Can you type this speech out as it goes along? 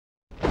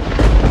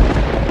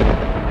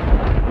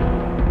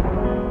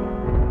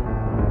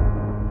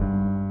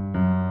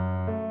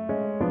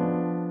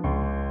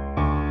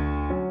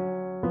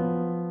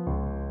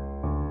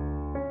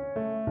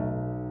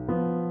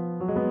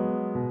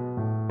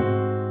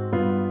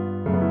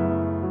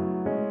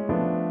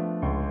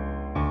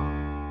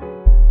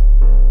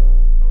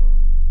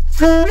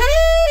Okay.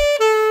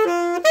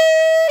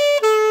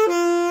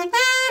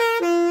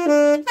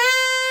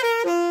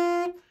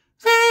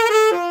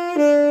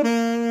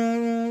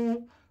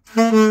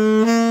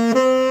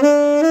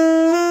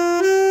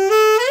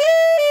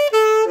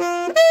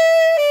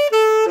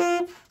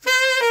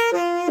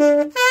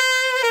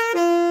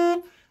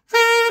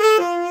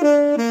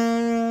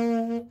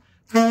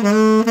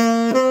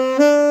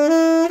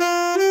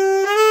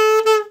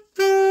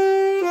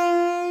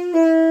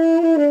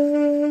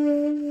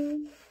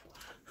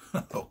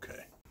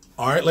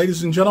 All right,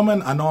 ladies and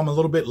gentlemen, I know I'm a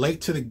little bit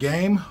late to the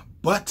game,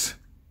 but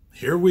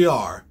here we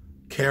are,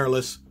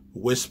 Careless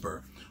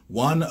Whisper,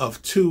 one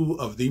of two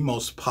of the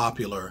most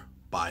popular,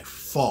 by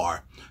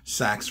far,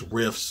 sax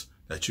riffs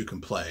that you can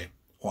play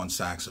on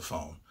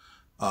saxophone.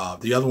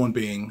 The other one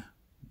being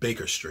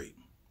Baker Street,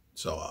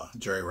 so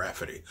Jerry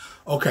Rafferty.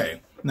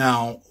 Okay,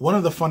 now, one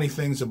of the funny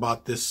things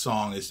about this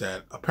song is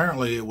that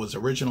apparently it was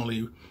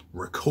originally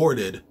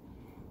recorded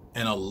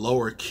in a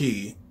lower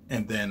key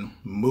and then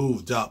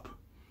moved up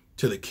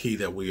to the key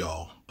that we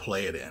all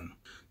play it in.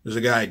 There's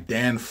a guy,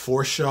 Dan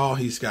Forshaw.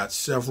 He's got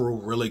several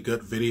really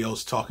good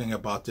videos talking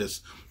about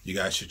this. You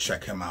guys should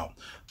check him out.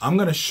 I'm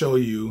going to show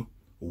you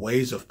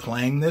ways of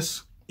playing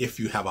this if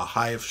you have a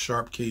high F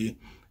sharp key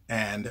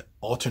and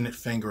alternate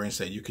fingerings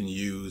that you can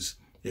use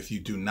if you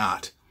do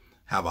not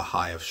have a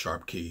high F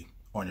sharp key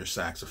on your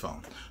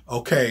saxophone.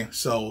 Okay,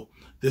 so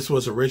this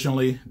was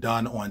originally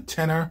done on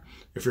tenor.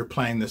 If you're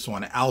playing this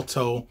on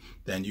alto,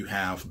 then you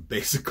have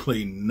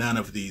basically none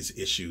of these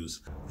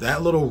issues.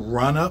 That little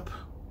run up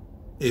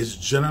is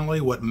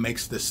generally what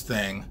makes this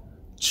thing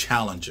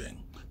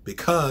challenging,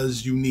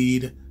 because you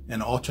need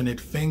an alternate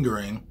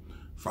fingering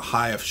for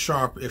high F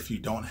sharp if you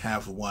don't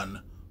have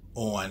one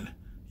on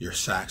your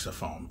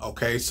saxophone.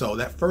 Okay, so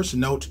that first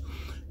note,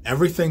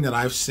 everything that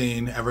I've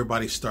seen,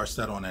 everybody starts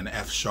that on an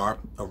F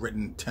sharp, a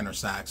written tenor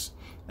sax,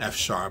 F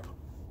sharp,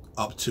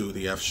 up to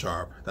the F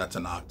sharp. That's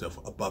an octave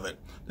above it.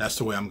 That's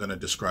the way I'm going to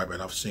describe it.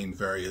 I've seen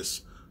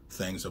various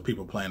things of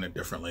people playing it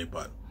differently,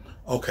 but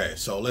okay,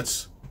 so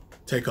let's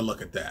take a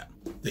look at that.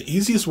 The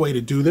easiest way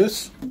to do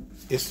this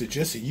is to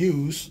just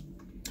use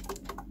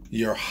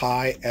your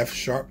high F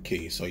sharp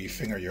key. So you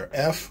finger your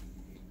F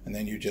and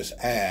then you just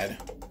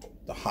add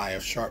the high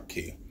F sharp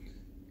key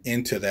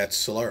into that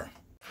slur.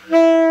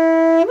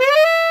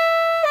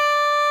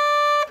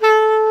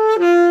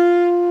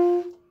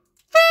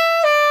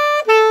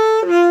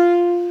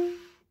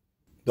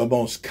 The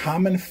most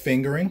common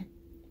fingering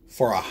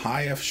for a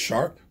high F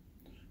sharp,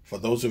 for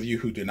those of you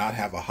who do not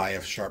have a high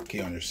F sharp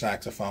key on your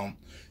saxophone,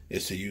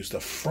 is to use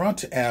the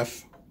front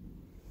F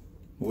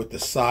with the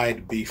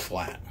side B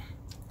flat.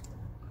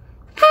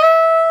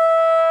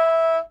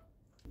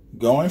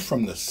 Going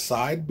from the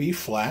side B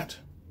flat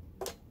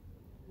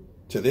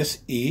to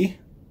this E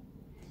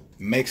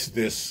makes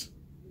this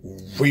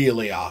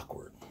really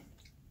awkward.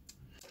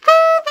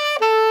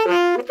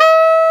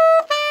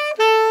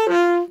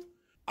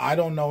 I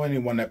don't know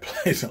anyone that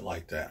plays it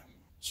like that.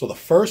 So the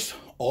first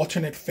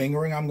alternate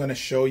fingering I'm going to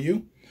show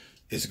you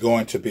is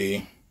going to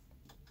be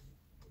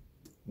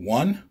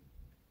 1,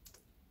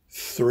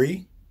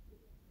 3,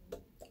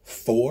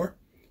 4.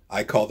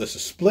 I call this a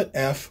split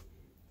F,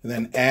 and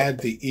then add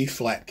the E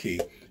flat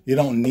key. You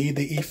don't need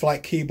the E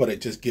flat key, but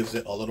it just gives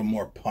it a little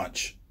more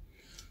punch.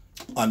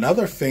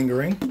 Another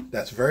fingering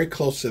that's very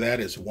close to that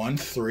is 1,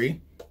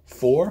 3,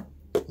 4,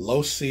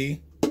 low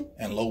C,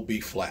 and low B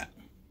flat.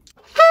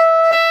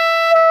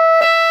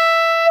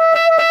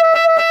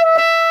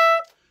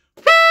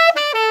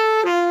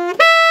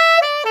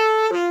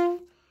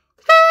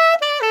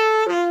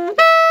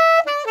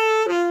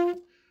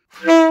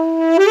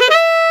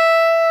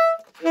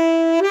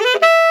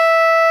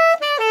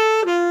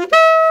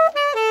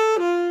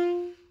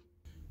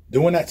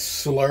 Doing that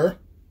slur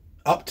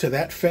up to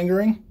that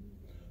fingering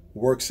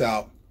works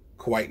out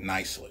quite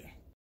nicely.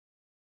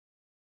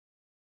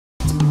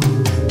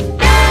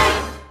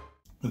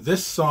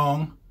 This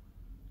song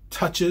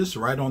touches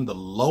right on the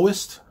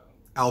lowest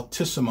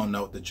altissimo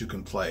note that you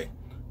can play,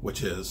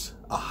 which is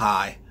a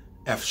high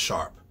F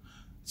sharp.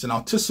 It's an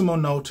altissimo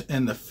note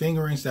in the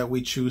fingerings that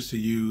we choose to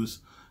use,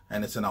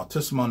 and it's an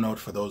altissimo note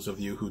for those of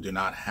you who do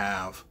not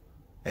have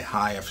a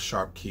high F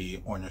sharp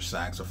key on your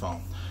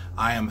saxophone.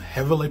 I am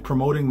heavily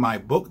promoting my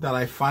book that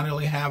I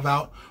finally have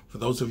out. For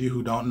those of you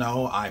who don't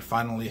know, I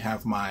finally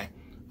have my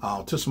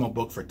Altissimo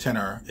book for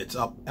tenor. It's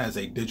up as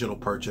a digital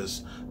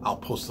purchase. I'll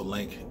post the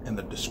link in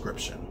the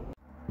description.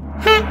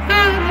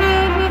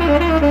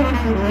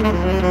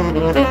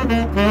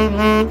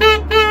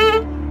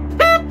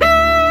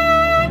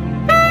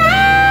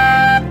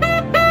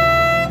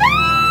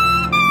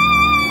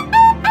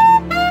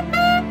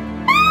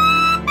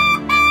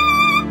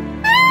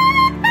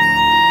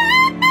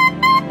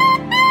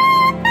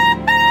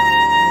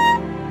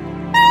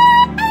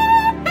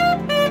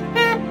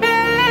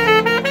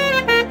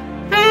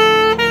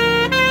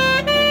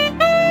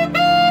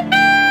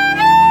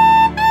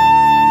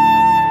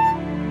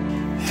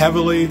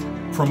 Heavily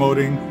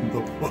promoting the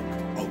book.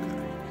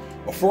 Okay.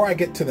 Before I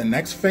get to the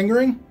next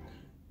fingering,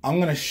 I'm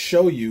going to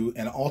show you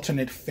an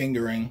alternate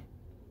fingering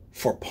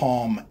for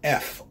palm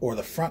F, or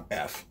the front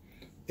F,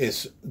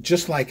 is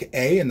just like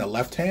A in the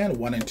left hand,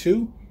 1 and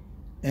 2,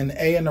 and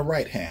A in the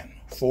right hand,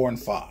 4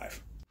 and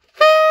 5.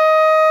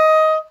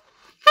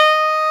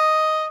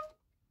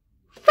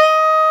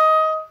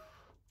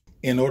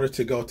 In order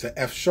to go to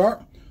F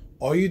sharp,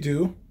 all you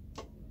do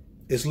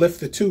is lift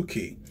the 2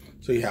 key.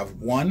 So you have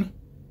 1,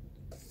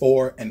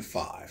 4, and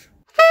 5.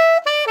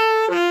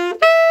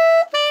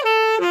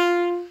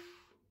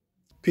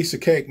 Piece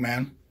of cake,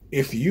 man.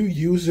 If you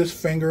use this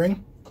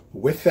fingering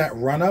with that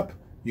run up,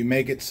 you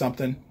may get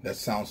something that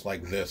sounds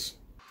like this.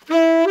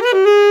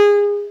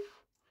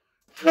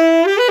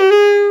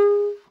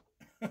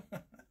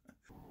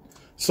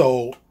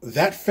 So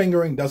that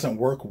fingering doesn't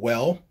work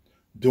well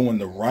doing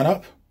the run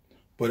up,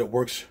 but it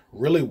works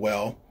really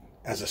well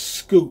as a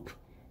scoop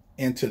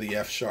into the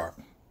F sharp.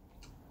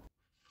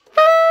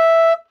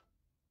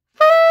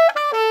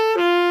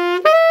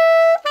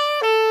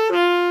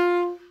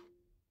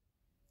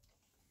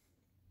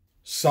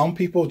 Some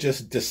people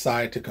just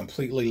decide to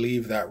completely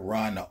leave that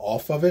run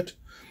off of it.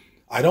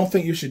 I don't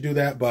think you should do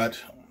that, but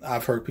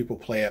I've heard people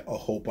play it a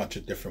whole bunch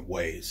of different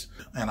ways.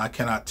 And I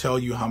cannot tell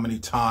you how many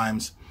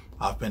times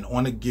I've been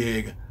on a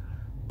gig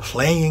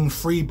playing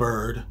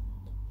Freebird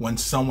when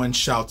someone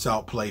shouts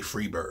out, "Play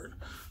Freebird."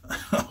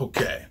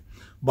 Okay.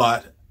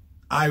 But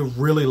I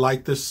really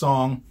like this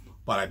song,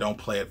 but I don't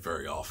play it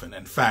very often.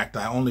 In fact,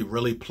 I only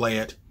really play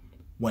it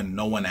when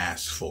no one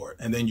asks for it.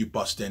 And then you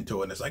bust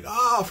into it and it's like,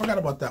 oh, I forgot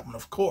about that one,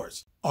 of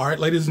course. All right,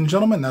 ladies and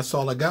gentlemen, that's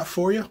all I got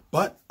for you.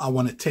 But I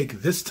want to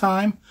take this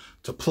time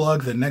to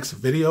plug the next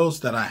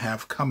videos that I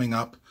have coming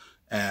up.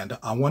 And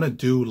I want to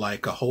do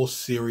like a whole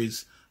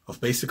series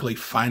of basically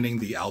finding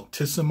the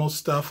Altissimo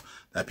stuff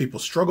that people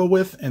struggle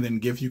with, and then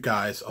give you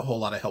guys a whole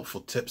lot of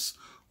helpful tips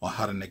on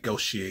how to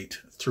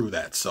negotiate through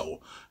that. So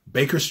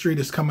Baker Street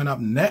is coming up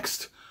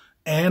next.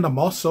 And I'm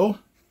also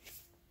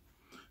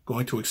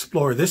going to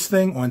explore this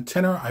thing on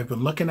tenor. I've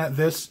been looking at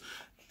this.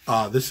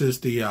 This is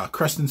the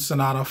Crescent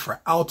Sonata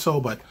for alto,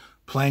 but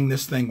playing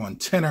this thing on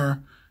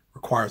tenor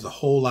requires a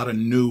whole lot of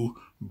new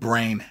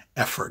brain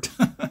effort,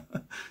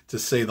 to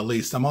say the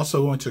least. I'm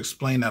also going to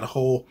explain that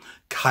whole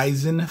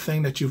Kaizen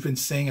thing that you've been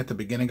seeing at the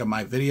beginning of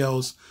my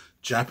videos.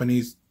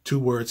 Japanese 2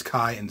 words,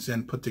 Kai and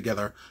Zen put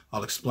together.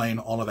 I'll explain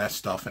all of that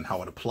stuff and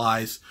how it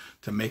applies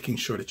to making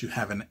sure that you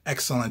have an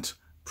excellent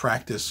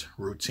practice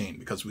routine,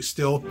 because we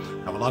still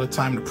have a lot of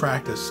time to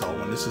practice. So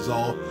when this is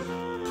all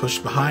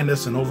pushed behind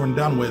us and over and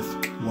done with,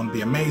 you want to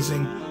be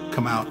amazing,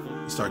 come out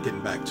and start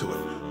getting back to it.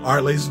 All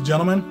right, ladies and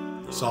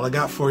gentlemen, that's all I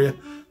got for you.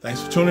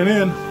 Thanks for tuning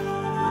in.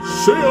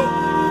 See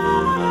ya.